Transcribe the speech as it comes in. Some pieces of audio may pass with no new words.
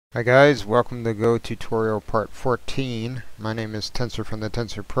Hi guys, welcome to Go tutorial part 14. My name is Tensor from the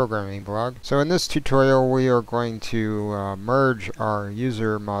Tensor Programming blog. So in this tutorial we are going to merge our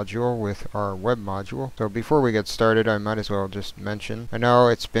user module with our web module. So before we get started, I might as well just mention, I know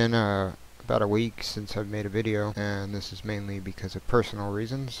it's been about a week since I've made a video, and this is mainly because of personal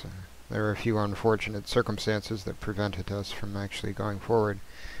reasons. There are a few unfortunate circumstances that prevented us from actually going forward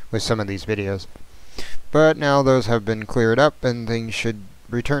with some of these videos. But now those have been cleared up and things should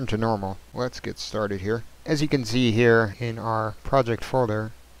return to normal. Let's get started here. As you can see here in our project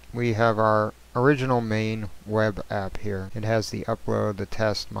folder, we have our original main web app here. It has the upload, the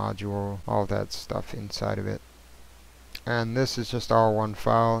test module, all that stuff inside of it. And this is just all one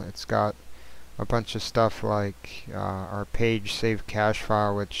file. It's got a bunch of stuff like our page save cache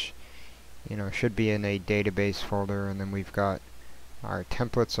file, which should be in a database folder, and then we've got our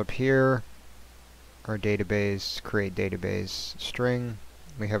templates up here, our database, create database string.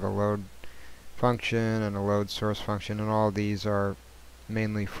 We have a load function and a load source function, and all these are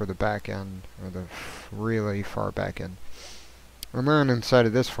mainly for the back end, or the really far back end. And then inside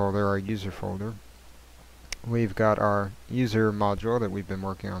of this folder, our user folder, we've got our user module that we've been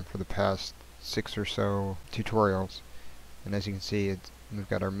working on for the past 6 or so tutorials. And as you can see, we've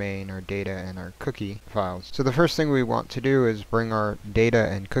got our main, our data, and our cookie files. So the first thing we want to do is bring our data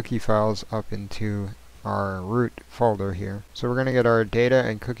and cookie files up into our root folder here. So we're going to get our data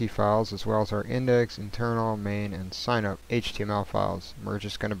and cookie files, as well as our index, internal, main, and signup HTML files. We're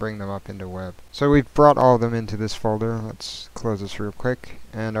just going to bring them up into web. So we've brought all of them into this folder. Let's close this real quick.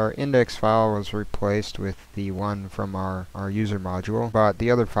 And our index file was replaced with the one from our user module, but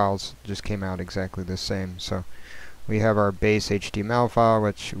the other files just came out exactly the same. So we have our base HTML file,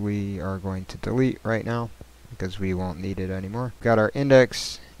 which we are going to delete right now because we won't need it anymore. Got our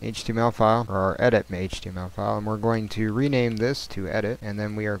index HTML file, or our edit HTML file, and we're going to rename this to edit, and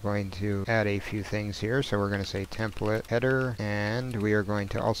then we are going to add a few things here. So we're going to say template header, and we are going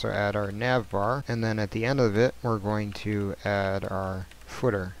to also add our nav bar, and then at the end of it we're going to add our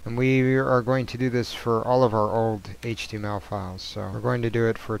footer. And we are going to do this for all of our old HTML files. So we're going to do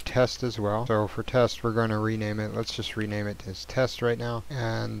it for test as well. So for test we're going to rename it, let's just rename it as test right now,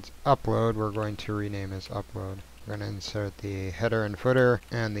 and upload we're going to rename as upload. We're going to insert the header and footer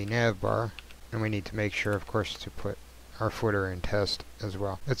and the nav bar, and we need to make sure, of course, to put our footer in test as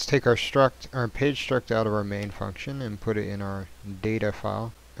well. Let's take our page struct out of our main function and put it in our data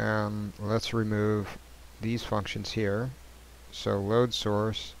file. Let's remove these functions here. So load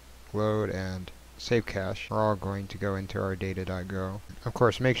source, load, and save cache are all going to go into our data.go. Of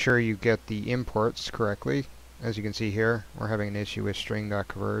course, make sure you get the imports correctly. As you can see here, we're having an issue with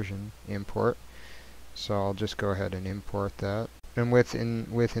string.conversion import. So I'll just go ahead and import that. And with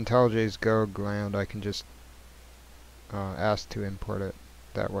IntelliJ's Go command, I can just ask to import it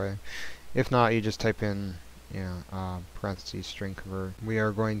that way. If not, you just type in parentheses string convert. We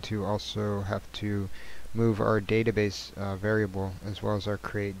are going to also have to move our database variable, as well as our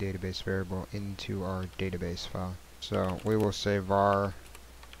create database variable, into our database file. So we will say var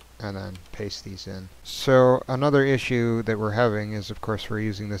and then paste these in. So another issue that we're having is, of course, we're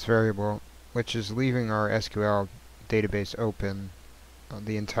using this variable, which is leaving our SQL database open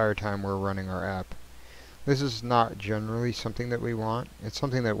the entire time we're running our app. This is not generally something that we want. It's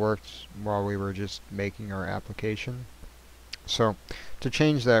something that worked while we were just making our application. So to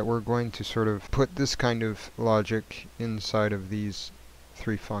change that, we're going to sort of put this kind of logic inside of these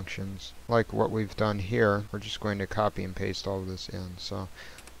 3 functions. Like what we've done here, we're just going to copy and paste all of this in. So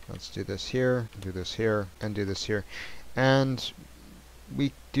let's do this here, do this here, and do this here. And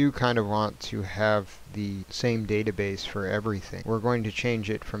we do kind of want to have the same database for everything. We're going to change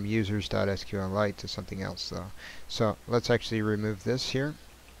it from users.sqlite to something else though. So let's actually remove this here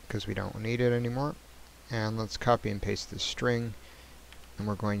because we don't need it anymore. And let's copy and paste this string, and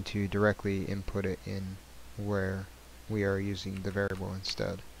we're going to directly input it in where we are using the variable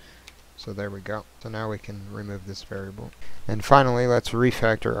instead. So there we go. So now we can remove this variable. And finally, let's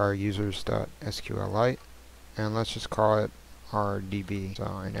refactor our users.sqlite, and let's just call it our DB.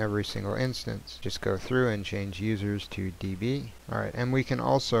 So in every single instance, just go through and change users to DB. Alright, and we can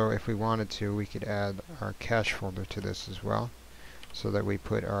also, if we wanted to, we could add our cache folder to this as well, so that we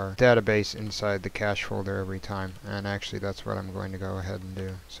put our database inside the cache folder every time. And actually that's what I'm going to go ahead and do.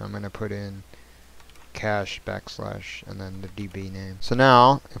 So I'm going to put in cache / and then the DB name. So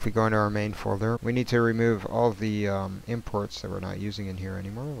now if we go into our main folder, we need to remove all of the imports that we're not using in here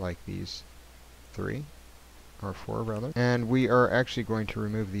anymore, like these 3. Or 4 rather. And we are actually going to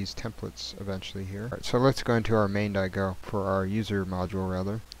remove these templates eventually here. Right, so let's go into our main.go for our user module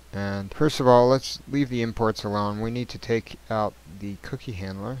rather. And first of all, let's leave the imports alone. We need to take out the cookie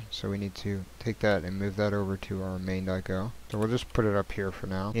handler, so we need to take that and move that over to our main.go. So we'll just put it up here for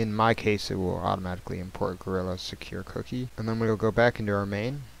now. In my case, it will automatically import Gorilla Secure Cookie. And then we'll go back into our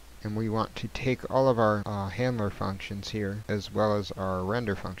main, and we want to take all of our handler functions here, as well as our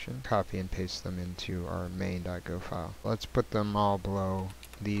render function, copy and paste them into our main.go file. Let's put them all below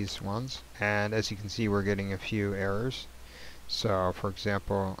these ones. And as you can see, we're getting a few errors. So, for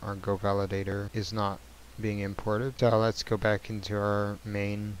example, our Go Validator is not being imported. So let's go back into our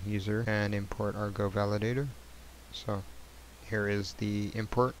main user and import our Go Validator. So here is the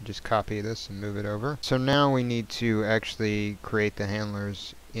import. Just copy this and move it over. So now we need to actually create the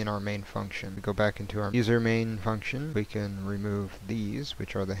handlers in our main function. We go back into our user main function. We can remove these,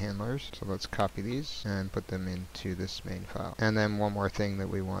 which are the handlers. So let's copy these and put them into this main file. And then one more thing that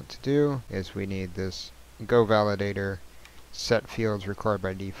we want to do is we need this Go Validator set fields required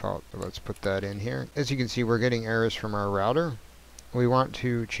by default. So let's put that in here. As you can see, we're getting errors from our router. We want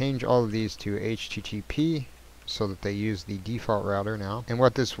to change all of these to HTTP so that they use the default router now. And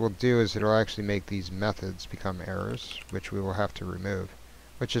what this will do is it'll actually make these methods become errors, which we will have to remove,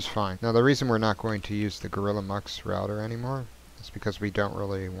 which is fine. Now the reason we're not going to use the Gorilla Mux router anymore is because we don't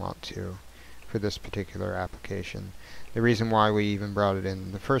really want to for this particular application. The reason why we even brought it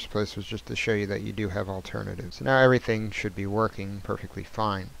in the first place was just to show you that you do have alternatives. So now everything should be working perfectly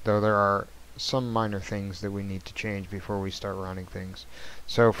fine, though there are some minor things that we need to change before we start running things.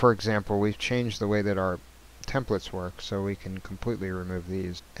 So for example, we've changed the way that our templates work, so we can completely remove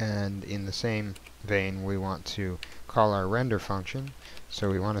these. And in the same vein, we want to call our render function.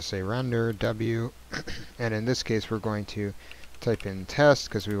 So we want to say render w, and in this case we're going to type in test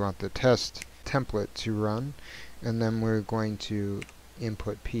because we want the test template to run, and then we're going to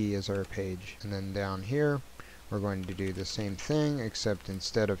input p as our page. And then down here we're going to do the same thing, except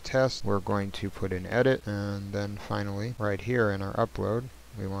instead of test we're going to put in edit. And then finally right here in our upload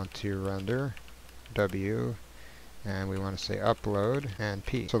we want to render w, and we want to say upload and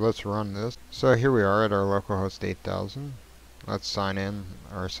p. So let's run this. So here we are at our localhost 8000. Let's sign in,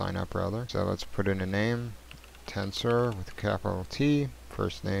 or sign up rather. So let's put in a name, Tensor with a capital T,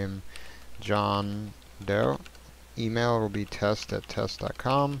 first name John Doe, email will be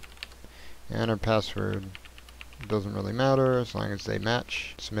test@test.com, and our password doesn't really matter as long as they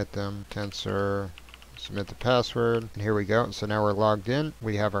match. Submit them, Tensor, submit the password, and here we go. So now we're logged in.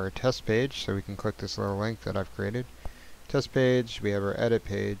 We have our test page, so we can click this little link that I've created. Test page, we have our edit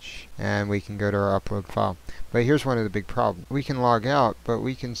page, and we can go to our upload file. But here's one of the big problems. We can log out, but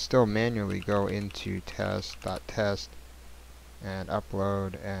we can still manually go into test.test and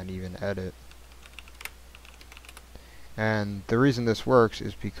upload and even edit. And the reason this works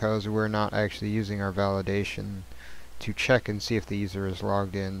is because we're not actually using our validation to check and see if the user is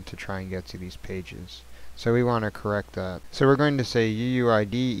logged in to try and get to these pages. So we want to correct that. So we're going to say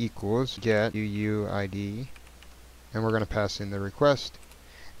UUID equals get UUID, and we're going to pass in the request,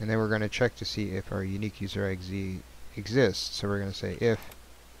 and then we're going to check to see if our unique user ID exists. So we're going to say if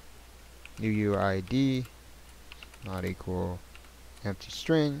UUID not equal empty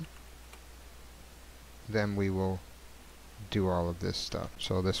string, then we will do all of this stuff.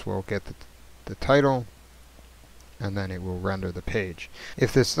 So this will get the title, and then it will render the page.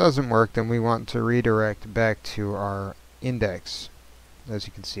 If this doesn't work, then we want to redirect back to our index. As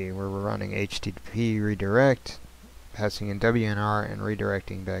you can see, we're running HTTP redirect, passing in WNR, and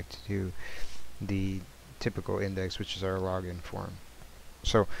redirecting back to the typical index, which is our login form.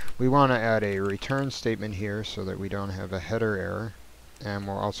 So we want to add a return statement here so that we don't have a header error, and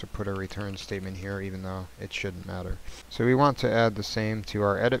we'll also put a return statement here even though it shouldn't matter. So we want to add the same to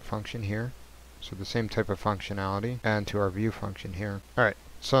our edit function here, so the same type of functionality, and to our view function here. Alright,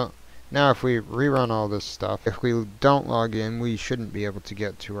 so now if we rerun all this stuff, if we don't log in, we shouldn't be able to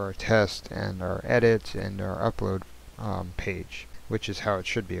get to our test and our edit and our upload page, which is how it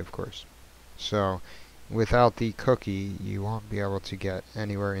should be, of course. So without the cookie, you won't be able to get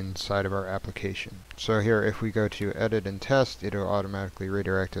anywhere inside of our application. So here, if we go to edit and test, it'll automatically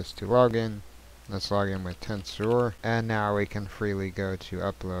redirect us to login. Let's log in with Tensor, and now we can freely go to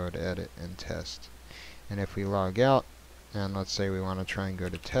upload, edit, and test. And if we log out, and let's say we want to try and go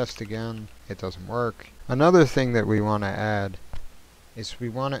to test again, it doesn't work. Another thing that we want to add is we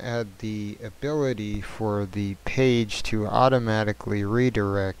want to add the ability for the page to automatically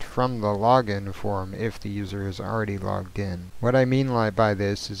redirect from the login form if the user is already logged in. What I mean by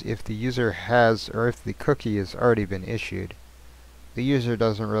this is if the user has, or if the cookie has already been issued, the user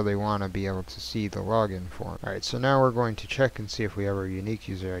doesn't really want to be able to see the login form. Alright, so now we're going to check and see if we have our unique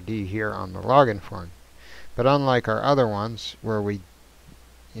user ID here on the login form. But unlike our other ones, where we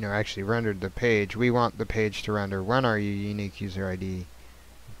actually rendered the page. We want the page to render when our unique user ID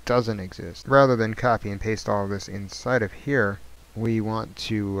doesn't exist. Rather than copy and paste all of this inside of here, we want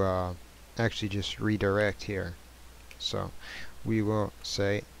to actually just redirect here. So we will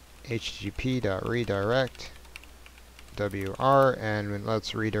say http.redirect WR, and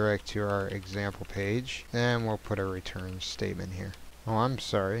let's redirect to our example page, and we'll put a return statement here. Oh, I'm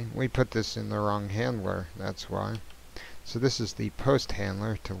sorry, we put this in the wrong handler, that's why. So this is the post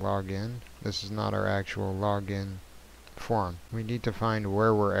handler to log in. This is not our actual login form. We need to find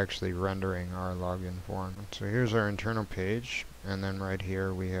where we're actually rendering our login form. So here's our internal page, and then right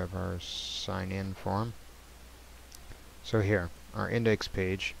here we have our sign in form. So here, our index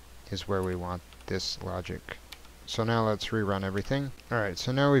page is where we want this logic. So now let's rerun everything. Alright,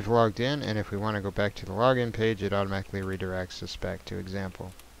 so now we've logged in, and if we want to go back to the login page, it automatically redirects us back to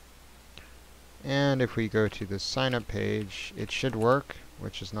example. And if we go to the sign up page, it should work,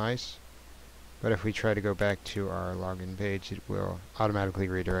 which is nice. But if we try to go back to our login page, it will automatically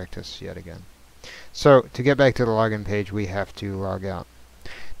redirect us yet again. So to get back to the login page, we have to log out.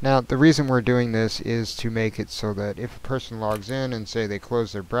 Now the reason we're doing this is to make it so that if a person logs in and say they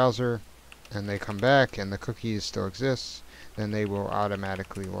close their browser and they come back and the cookie still exists, then they will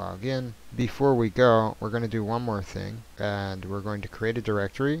automatically log in. Before we go, we're going to do one more thing, and we're going to create a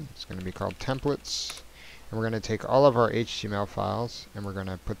directory. It's going to be called templates, and we're going to take all of our HTML files and we're going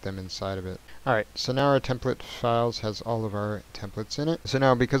to put them inside of it. Alright, so now our template files has all of our templates in it. So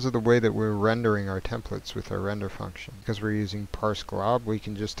now because of the way that we're rendering our templates with our render function, because we're using parse glob, we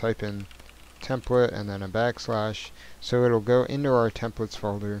can just type in template and then a backslash, so it'll go into our templates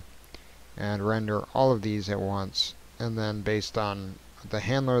folder and render all of these at once, and then based on the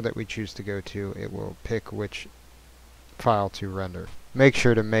handler that we choose to go to, it will pick which file to render. Make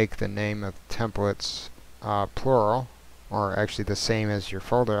sure to make the name of templates plural, or actually the same as your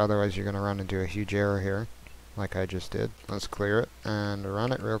folder, otherwise you're going to run into a huge error here, like I just did. Let's clear it and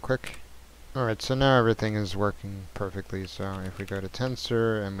run it real quick. Alright, so now everything is working perfectly. So if we go to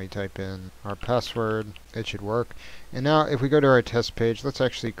Tensor and we type in our password, it should work. And now if we go to our test page, let's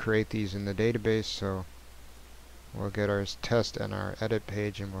actually create these in the database. So we'll get our test and our edit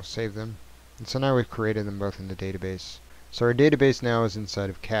page and we'll save them. And so now we've created them both in the database. So our database now is inside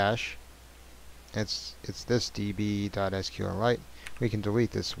of cache. It's this db.sqlite. We can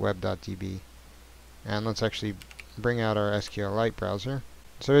delete this web.db. And let's actually bring out our Sqlite browser.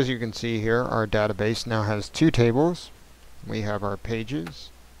 So as you can see here, our database now has two tables. We have our pages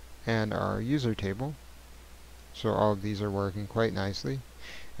and our user table. So all of these are working quite nicely.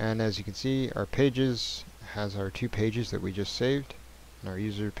 And as you can see, our pages has our two pages that we just saved, and our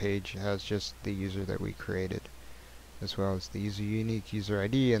user page has just the user that we created, as well as the unique user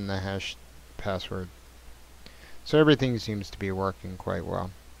ID and the hash password. So everything seems to be working quite well.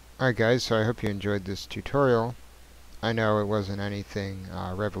 Alright guys, so I hope you enjoyed this tutorial. I know it wasn't anything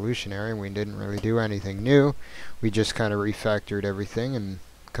revolutionary. We didn't really do anything new. We just kind of refactored everything and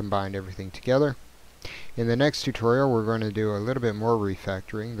combined everything together. In the next tutorial we're going to do a little bit more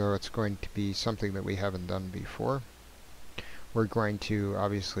refactoring, though it's going to be something that we haven't done before. We're going to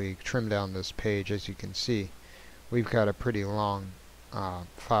obviously trim down this page. As you can see, we've got a pretty long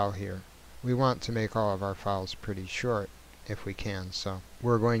file here. We want to make all of our files pretty short if we can, so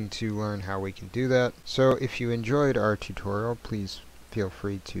we're going to learn how we can do that. So if you enjoyed our tutorial, please feel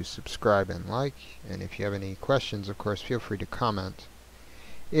free to subscribe and like, and if you have any questions, of course, feel free to comment.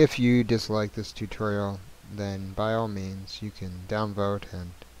 If you dislike this tutorial, then by all means you can downvote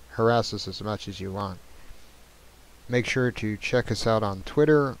and harass us as much as you want. Make sure to check us out on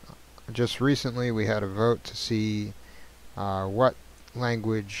Twitter. Just recently we had a vote to see what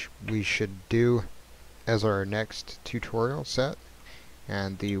language we should do as our next tutorial set,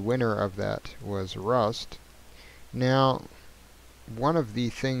 and the winner of that was Rust. Now, one of the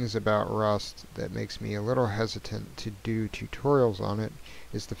things about Rust that makes me a little hesitant to do tutorials on it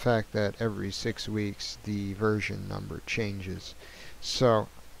is the fact that every 6 weeks the version number changes. So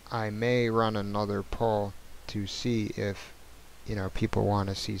I may run another poll to see if people want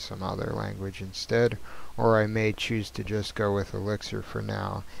to see some other language instead, or I may choose to just go with Elixir for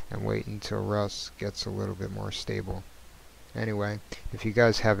now and wait until Rust gets a little bit more stable. Anyway, if you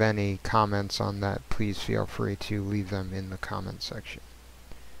guys have any comments on that, please feel free to leave them in the comment section.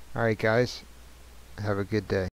 Alright guys, have a good day.